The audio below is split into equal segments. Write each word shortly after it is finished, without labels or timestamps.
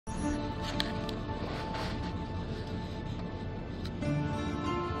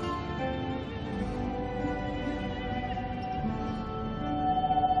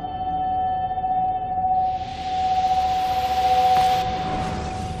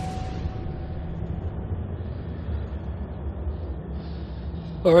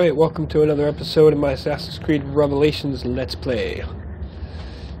Alright, welcome to another episode of my Assassin's Creed Revelations Let's Play.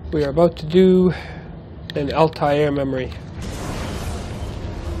 We are about to do an Altair memory.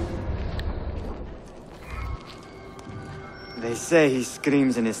 They say he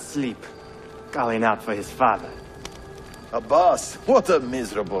screams in his sleep, calling out for his father. Abbas, what a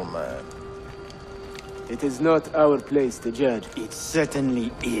miserable man. It is not our place to judge. It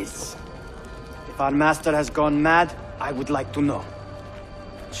certainly is. If our master has gone mad, I would like to know.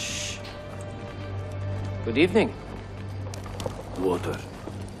 Shh. Good evening. Water.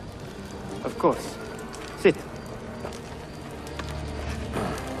 Of course. Sit.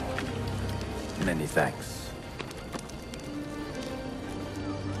 Many thanks.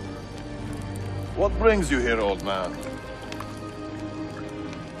 What brings you here, old man?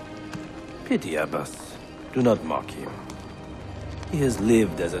 Pity Abbas. Do not mock him. He has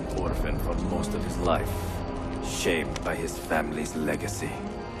lived as an orphan for most of his life, shamed by his family's legacy.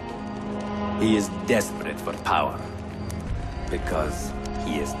 He is desperate for power, because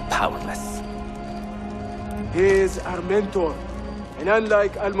he is powerless. He is our mentor. And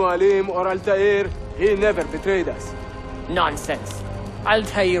unlike Al-Mualim or Altair, he never betrayed us. Nonsense.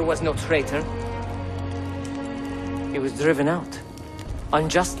 Altair was no traitor. He was driven out.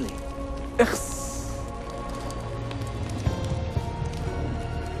 Unjustly.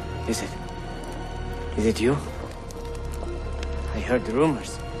 Is it you? I heard the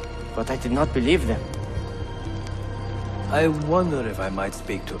rumors, but I did not believe them. I wonder if I might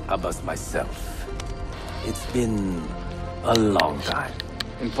speak to Abbas myself. It's been a long time.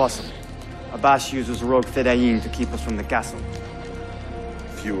 Impossible. Abbas uses rogue Fedayeen to keep us from the castle.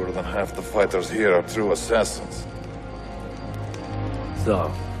 Fewer than half the fighters here are true assassins. So,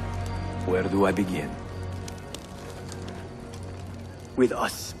 where do I begin? With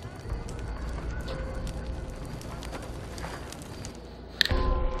us.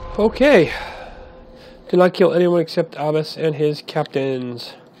 Okay. Do not kill anyone except Abbas and his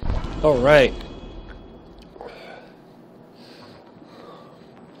captains. Alright.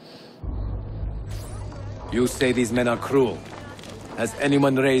 You say these men are cruel. Has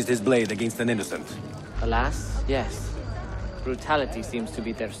anyone raised his blade against an innocent? Alas, yes. Brutality seems to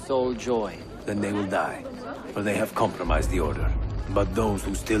be their sole joy. Then they will die, for they have compromised the order. But those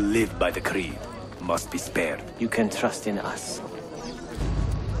who still live by the creed must be spared. You can trust in us.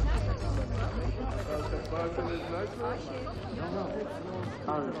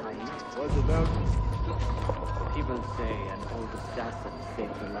 People say an old assassin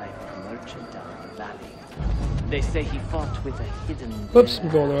saved the life of a merchant down in the valley. They say he fought with a hidden... Whoops, I'm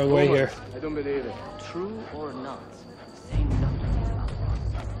going the wrong way here. I don't believe it. True or not, say nothing about it.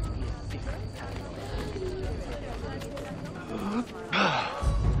 He is sick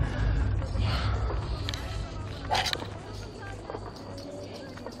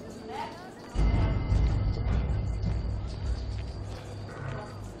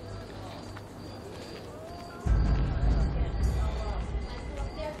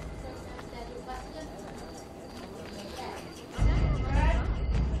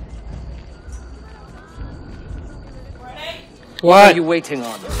What? What are you waiting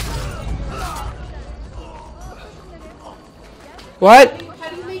on? What?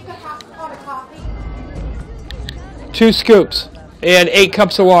 2 scoops and 8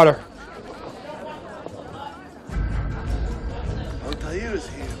 cups of water. Altair is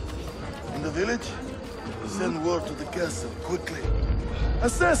here. In the village? Send word to the castle, quickly.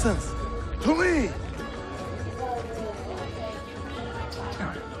 Assassins! To me!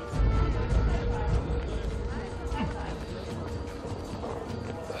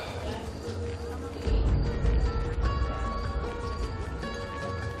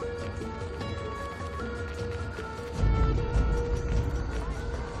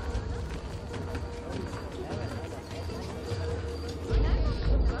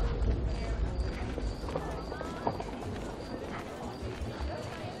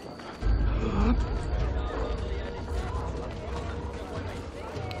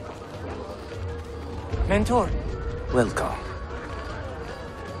 Mentor! Welcome.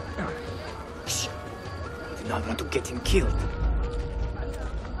 Shh. Do not want to get him killed.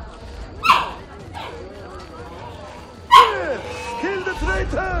 Kill the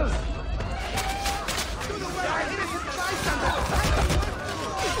traitors!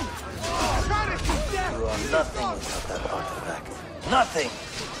 You are nothing without that artifact. Nothing!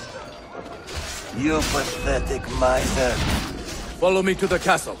 You pathetic miser. Follow me to the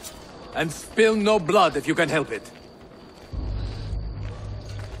castle. And spill no blood if you can help it.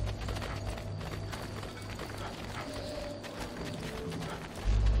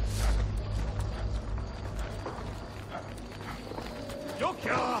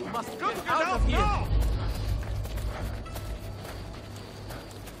 Must get out of here.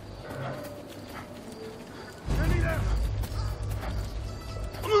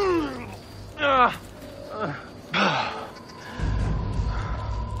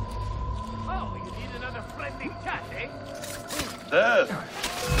 Oh, you need another friendly chat, eh? There.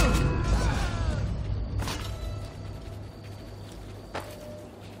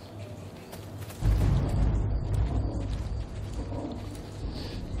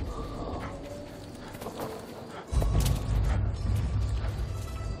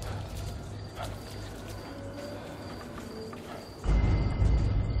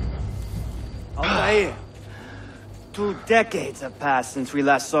 Altair, 2 decades have passed since we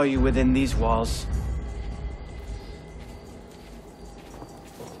last saw you within these walls.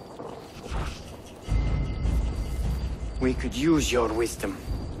 We could use your wisdom,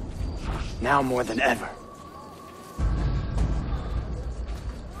 now more than ever.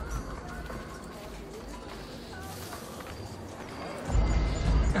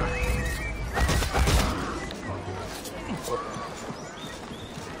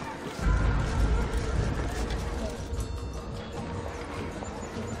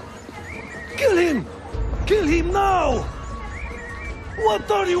 Kill him! Kill him now! What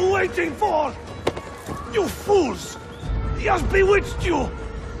are you waiting for? You fools! He has bewitched you!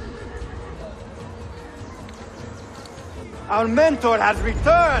 Our mentor has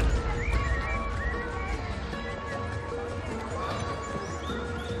returned!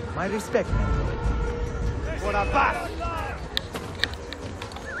 My respect, mentor. For Abbas!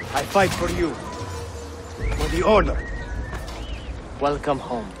 I fight for you. For the Order. Welcome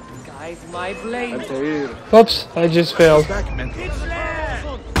home. Guide my blade. Altair. Oops, I just failed. Back, mentor.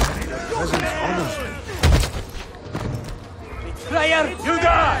 Presence honors me. Player, You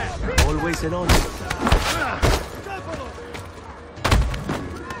die! Always an honor.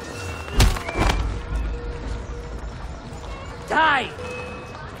 die!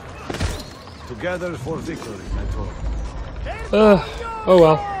 Together for victory, mentor. Oh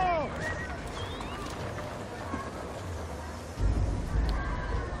well.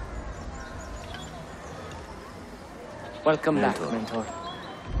 Welcome back, mentor.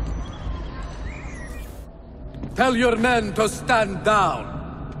 Tell your men to stand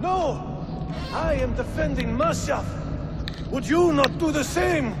down. No! I am defending Masyaf. Would you not do the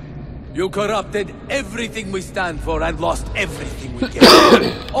same? You corrupted everything we stand for and lost everything we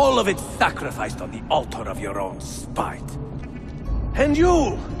gave. All of it sacrificed on the altar of your own spite. And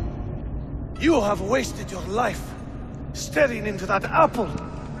you! You have wasted your life staring into that apple,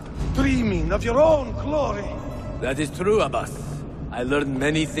 dreaming of your own glory. That is true, Abbas. I learned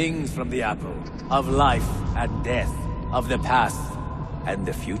many things from the apple. Of life and death. Of the past and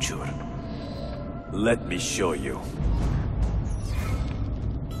the future. Let me show you.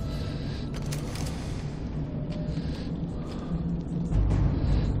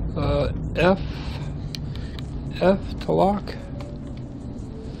 F to lock.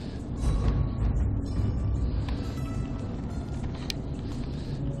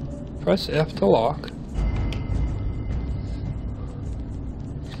 Press F to lock.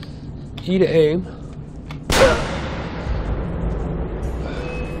 E to aim.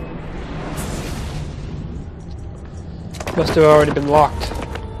 Must have already been locked.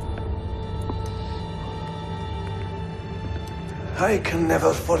 I can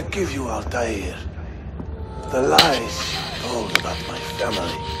never forgive you, Altair. The lies told about my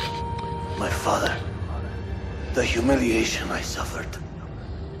family, my father, the humiliation I suffered.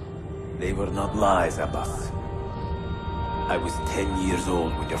 They were not lies, Abbas. I was 10 years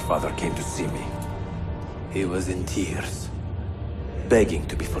old when your father came to see me. He was in tears, begging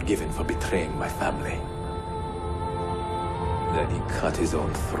to be forgiven for betraying my family. Then he cut his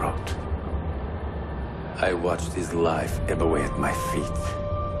own throat. I watched his life ebb away at my feet.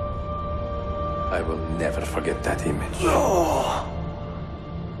 I will never forget that image. No!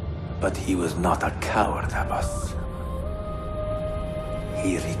 But he was not a coward, Abbas.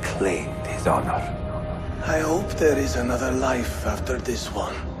 He reclaimed his honor. I hope there is another life after this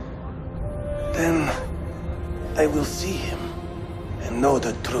one. Then I will see him and know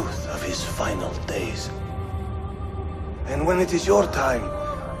the truth of his final days. And when it is your time,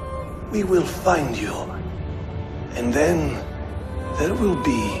 we will find you. And then there will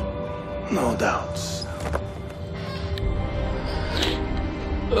be no doubts.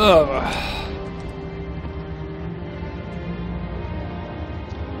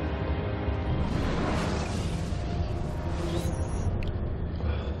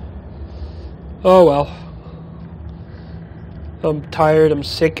 Oh well. I'm tired, I'm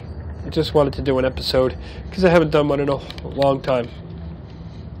sick. I just wanted to do an episode because I haven't done one in a long time.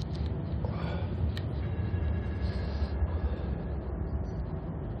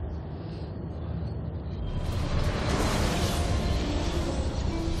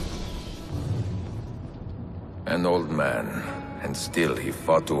 An old man, and still he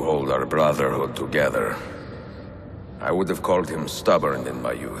fought to hold our brotherhood together. I would have called him stubborn in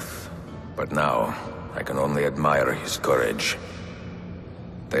my youth, but now I can only admire his courage.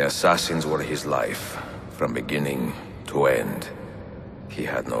 The assassins were his life, from beginning to end. He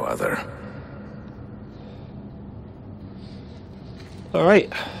had no other.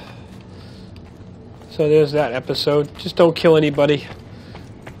 Alright. So there's that episode. Just don't kill anybody.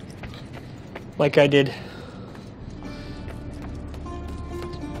 Like I did.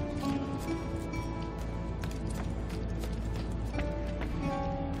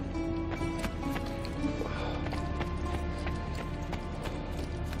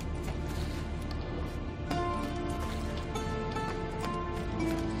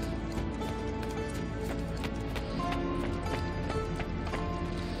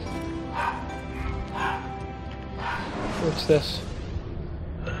 What's this?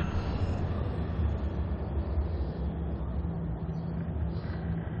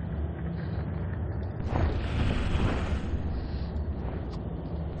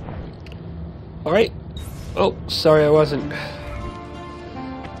 Alright. Oh, sorry I wasn't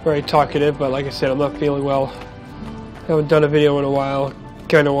very talkative, but like I said, I'm not feeling well. Haven't done a video in a while.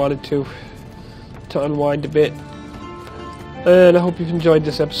 Kinda wanted to unwind a bit. And I hope you've enjoyed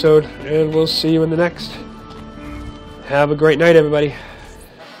this episode, and we'll see you in the next. Have a great night, everybody.